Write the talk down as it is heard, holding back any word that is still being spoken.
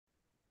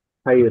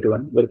Hi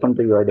everyone, welcome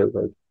to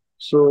uidevguide.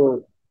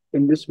 So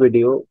in this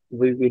video,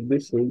 we will be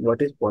seeing what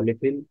is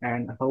polyfill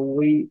and how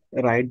we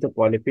write the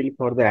polyfill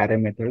for the array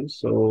method.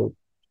 So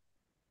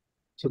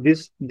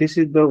this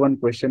is the one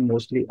question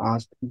mostly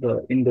asked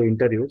in the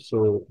interview.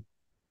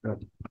 Uh,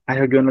 I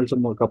have given also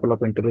a couple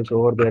of interviews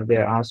over there. They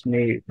asked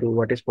me to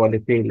what is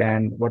polyfill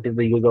and what is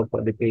the use of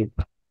polyfill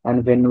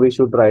and when we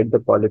should write the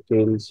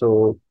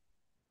polyfill.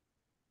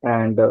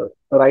 And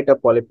write a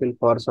polyfill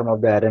for some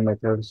of the array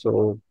methods.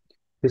 So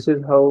this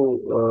is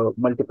how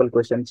multiple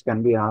questions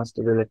can be asked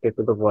related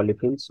to the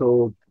polyfill.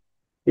 So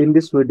in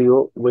this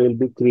video, we'll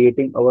be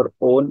creating our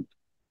own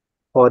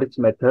for each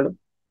method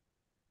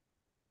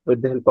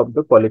with the help of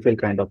the polyfill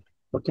kind of.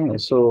 Okay,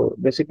 so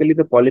basically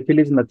the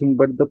polyfill is nothing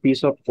but the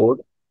piece of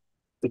code,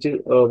 which is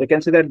we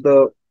can say that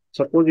the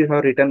suppose you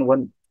have written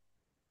one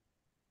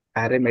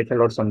array method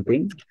or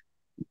something,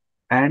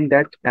 and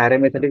that array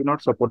method is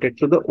not supported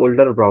to the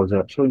older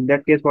browser. So in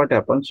that case, what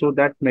happens? So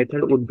that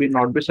method would be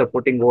not be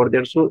supporting over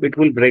there, so it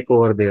will break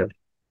over there.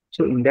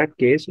 So in that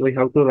case, we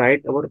have to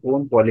write our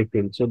own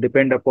polyfill. So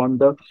depend upon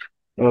the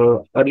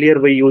earlier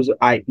we use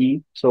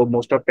IE. So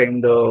most of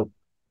time the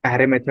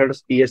array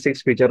methods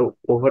ES6 feature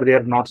over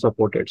there not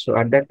supported. So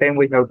at that time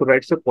we have to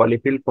write the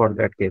polyfill for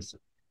that case.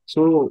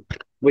 So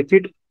with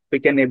it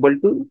we can able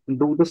to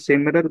do the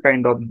similar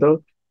kind of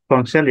the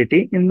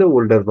functionality in the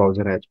older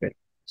browser as well.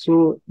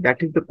 So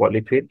that is the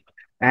polyfill,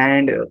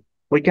 and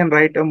we can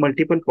write a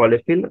multiple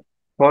polyfill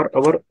for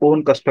our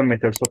own custom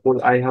method.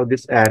 Suppose I have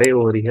this array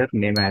over here,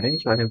 name array.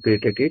 So I have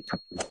created it.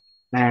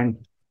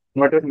 And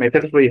whatever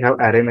methods we have,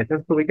 array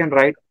methods, so we can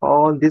write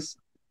all this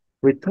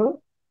with a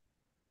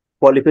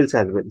polyfills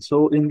as well.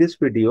 So in this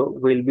video,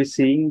 we'll be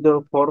seeing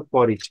the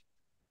for each.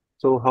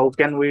 So how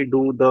can we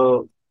do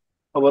the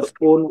our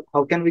own,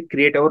 how can we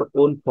create our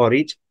own for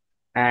each,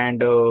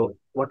 and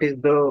what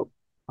is the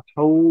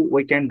how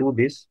we can do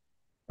this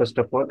first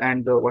of all,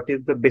 and what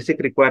is the basic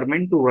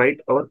requirement to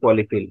write our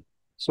polyfill.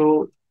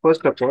 So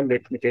first of all,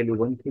 let me tell you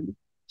one thing.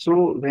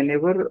 So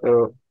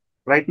whenever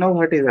right now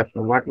what is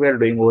happening, what we are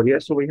doing over here,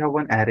 so we have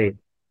one array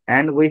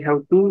and we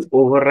have to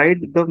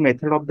override the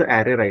method of the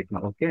array right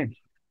now. Okay,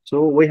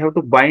 so we have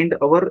to bind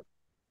our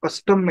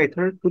custom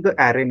method to the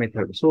array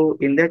method. So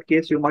in that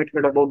case, you might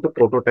heard about the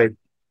prototype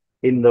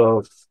in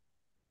the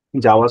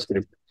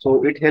JavaScript.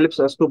 So it helps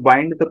us to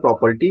bind the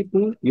property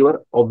to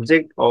your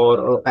object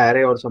or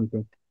array or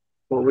something.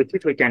 So which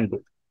it we can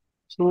do.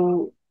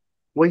 So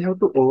we have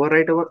to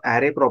override our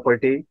array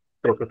property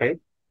prototype,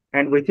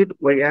 and with it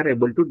we are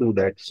able to do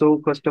that.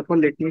 So first of all,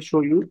 let me show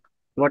you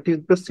what is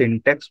the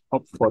syntax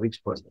of for each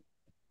first.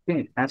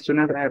 Okay, as soon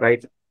as I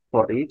write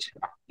for each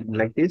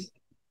like this,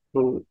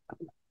 so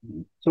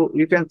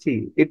you can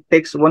see it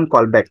takes one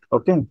callback.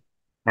 Okay,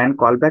 and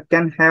callback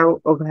can have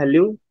a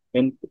value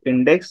in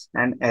index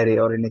and array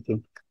or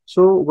anything.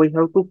 So we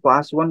have to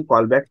pass one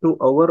callback to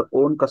our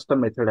own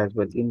custom method as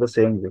well in the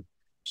same way.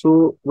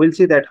 So we'll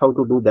see that how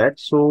to do that.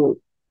 So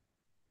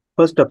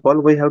first of all,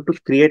 we have to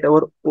create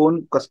our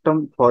own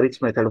custom for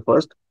each method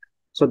first.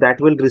 So that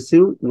will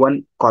receive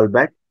one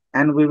callback,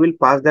 and we will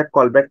pass that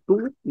callback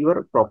to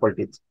your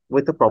properties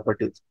with the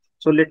properties.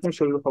 So let me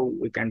show you how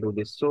we can do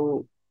this.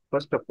 So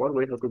first of all,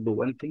 we have to do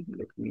one thing.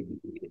 Let me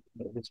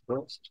do this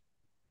first.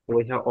 So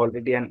we have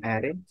already an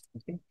array.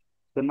 Okay.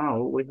 So now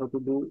we have to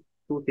do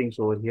two things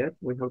over here.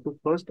 We have to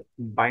first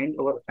bind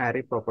our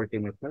array property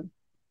method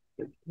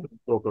with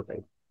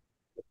prototype.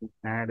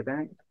 Add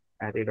that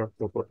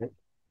array.prototype.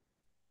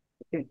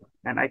 Okay,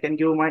 and I can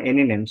give my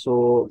any name.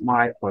 So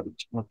my for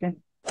each. Okay.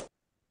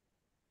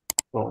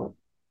 So,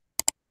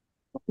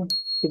 okay.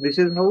 So this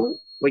is how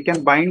we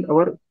can bind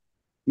our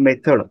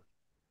method.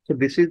 So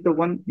this is the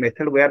one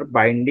method we are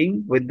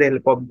binding with the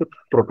help of the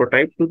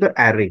prototype to the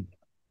array.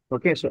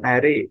 Okay, so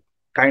array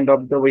kind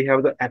of the we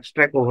have the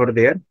abstract over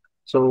there.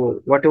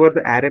 So whatever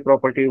the array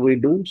property we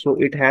do, so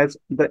it has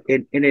the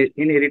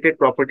inherited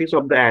properties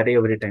of the array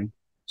every time.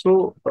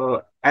 So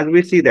as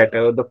we see that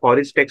the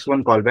forest takes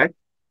one callback,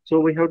 so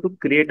we have to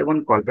create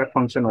one callback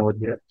function over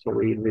here. So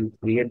we will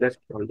create that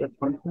callback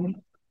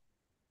function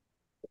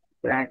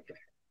back,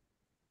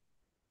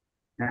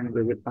 and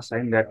we will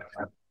assign that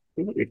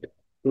to it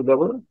to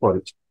the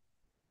forest.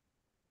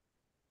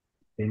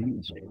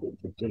 Then so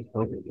this is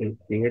how we will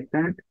create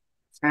that.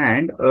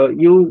 And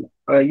you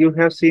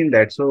have seen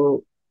that.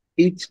 So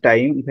each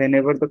time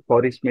whenever the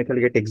for each method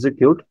get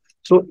execute,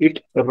 so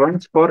it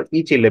runs for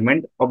each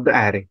element of the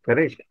array,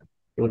 correct?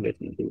 So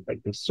let me do it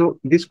like this. So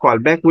this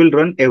callback will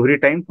run every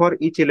time for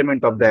each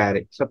element of the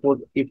array. Suppose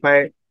if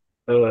I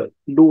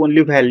do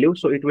only value,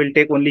 so it will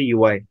take only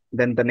UI.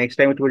 Then the next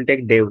time it will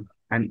take dev,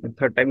 and the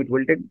third time it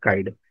will take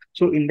guide.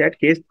 So in that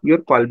case, your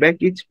callback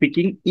is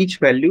picking each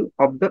value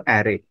of the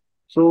array.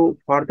 So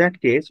for that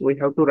case, we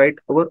have to write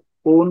our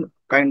own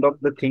kind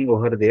of the thing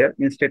over there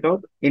instead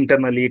of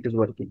internally it is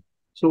working.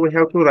 So we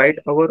have to write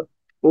our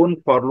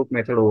own for loop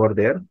method over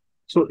there.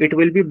 So it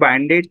will be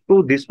binded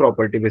to this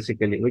property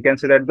basically. We can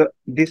say that the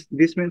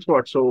this means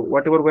what? So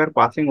whatever we are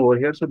passing over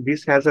here, so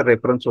this has a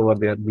reference over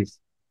there. This.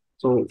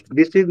 So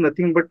this is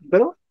nothing but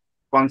the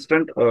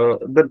constant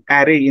the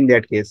array in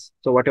that case.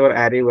 So whatever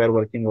array we are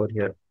working over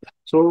here.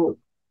 So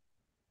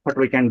what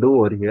we can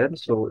do over here.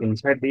 So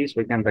inside this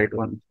we can write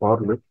one for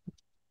loop.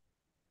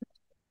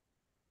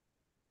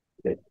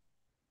 Okay,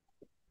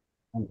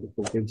 and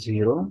equal to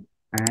 0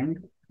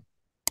 and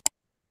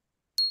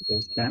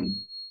less than.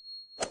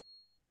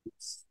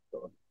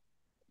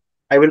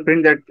 I will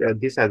print that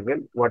this as well,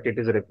 what it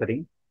is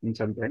referring in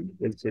some time.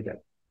 We'll see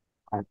that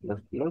I plus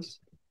plus.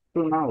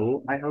 So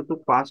now I have to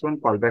pass one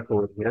callback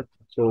over here.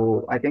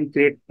 So I can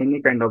create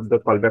any kind of the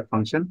callback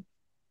function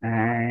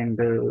and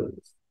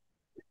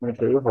I'll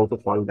tell you how to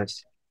call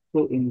this.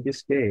 So in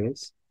this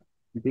case,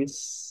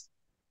 this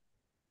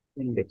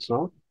index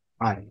of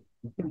I.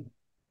 Okay.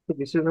 So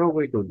this is how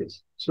we do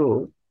this.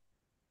 So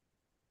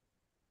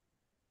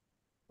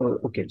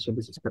okay, so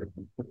this is correct.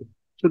 Okay.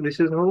 So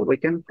this is how we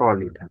can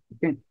call it.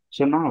 Okay.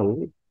 So now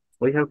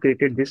we have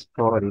created this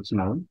for each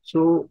now.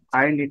 So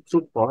I need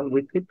to call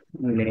with it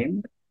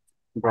name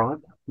dot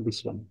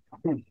this one.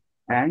 Okay.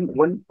 And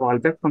one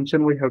callback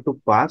function we have to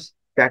pass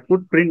that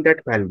would print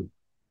that value.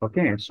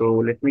 Okay. So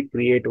let me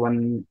create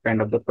one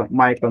kind of the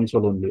my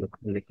console only.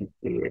 Okay. Let me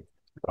create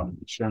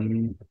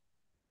function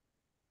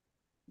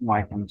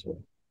my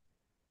console.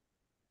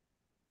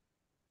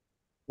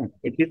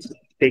 It is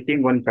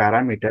taking one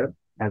parameter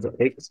as a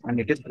x and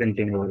it is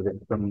printing over the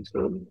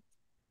console.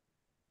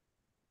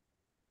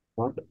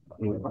 What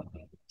you want.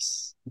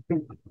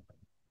 Okay.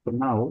 So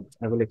now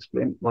I will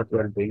explain what we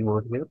are doing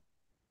over here.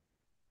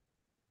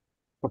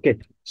 Okay.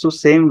 So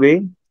same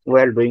way we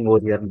are doing over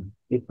here.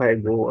 If I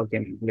go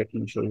again, let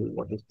me show you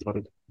what is for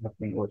each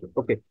happening over here.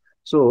 Okay.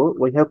 So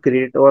we have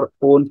created our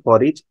own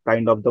for each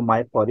kind of the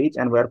my for each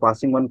and we are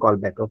passing one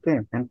callback.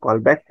 Okay. And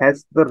callback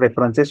has the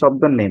references of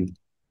the name.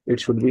 It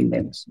should be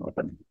names, not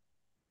a name.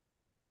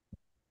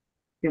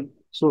 Okay.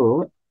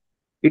 So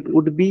it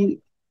would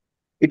be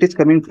it is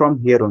coming from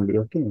here only.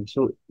 Okay,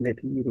 so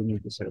let me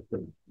remove the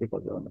circle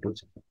because I want to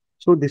check.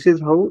 So this is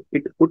how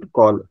it would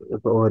call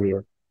over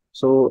here.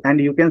 So and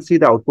you can see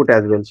the output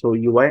as well. So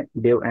UI,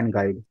 dev, and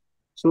guide.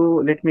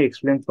 So let me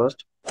explain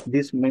first.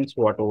 This means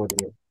what over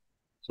here.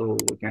 So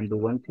we can do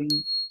one thing.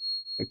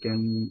 I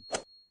can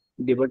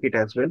debug it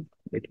as well.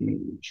 Let me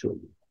show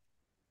you.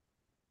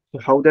 So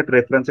how that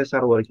references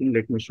are working.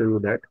 Let me show you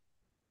that.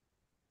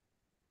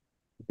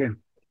 Okay.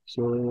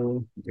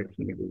 So let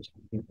me do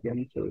something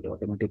here. So it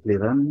automatically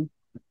run.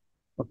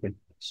 Okay,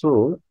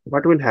 so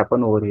what will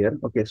happen over here?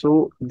 Okay,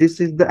 so this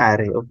is the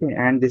array, okay,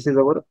 and this is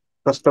our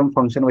custom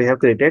function we have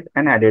created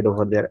and added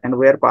over there, and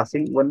we are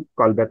passing one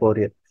callback over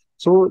here.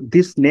 So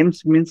this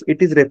names means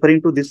it is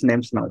referring to this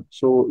names now.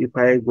 So if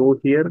I go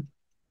here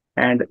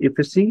and if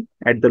you see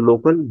at the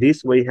local,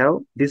 this we have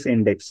this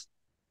index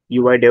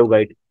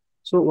uidevguide.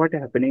 So what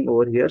happening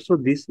over here? So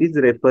this is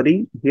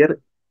referring here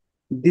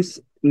this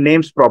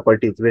names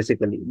properties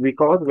basically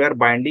because we are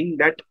binding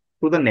that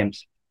to the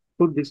names.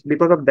 So this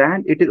because of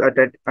that it is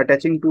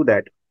attaching to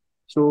that.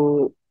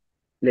 So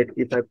let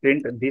if I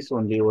print this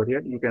only over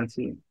here, you can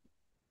see.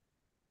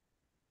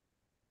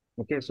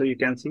 Okay, so you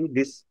can see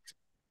this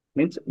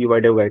means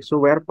uidevguide. So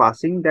we are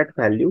passing that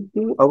value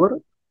to our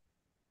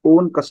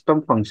own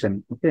custom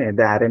function. Okay,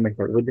 the array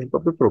method with the help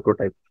of the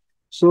prototype.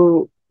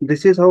 So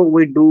this is how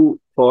we do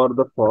for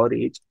the for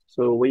each.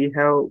 So we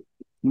have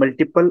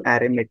multiple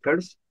array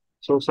methods.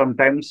 So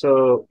sometimes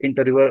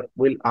interviewer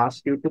will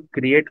ask you to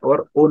create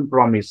our own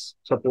promise.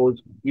 Suppose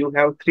you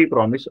have three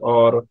promise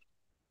or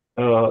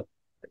uh,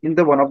 in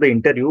the one of the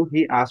interview,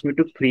 he asked me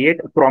to create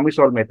a promise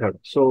all method.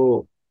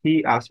 So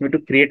he asked me to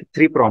create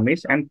three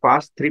promise and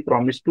pass three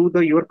promise to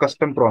the your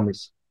custom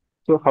promise.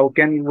 So how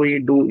can we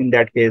do in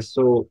that case?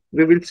 So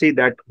we will see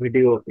that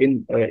video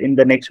in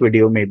the next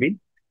video maybe,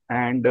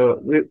 and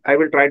I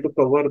will try to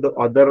cover the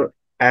other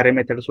array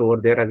methods over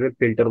there as well.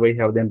 Filter we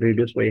have, then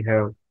reduce we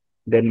have,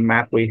 then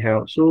map we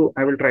have. So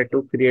I will try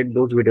to create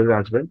those videos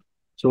as well.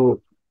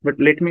 So, but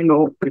let me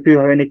know if you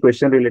have any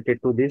question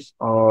related to this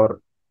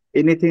or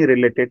anything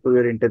related to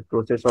your interview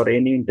process or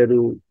any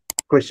interview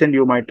question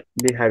you might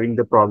be having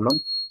the problem.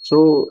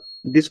 So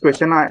this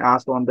question I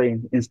asked on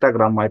the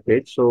Instagram my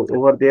page. So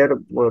over there,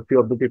 a few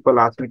of the people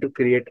asked me to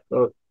create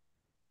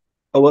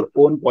our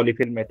own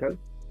polyfill method.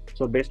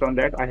 So based on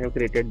that, I have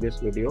created this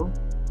video.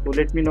 So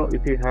let me know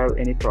if you have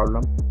any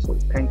problem. So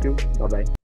thank you. Bye bye.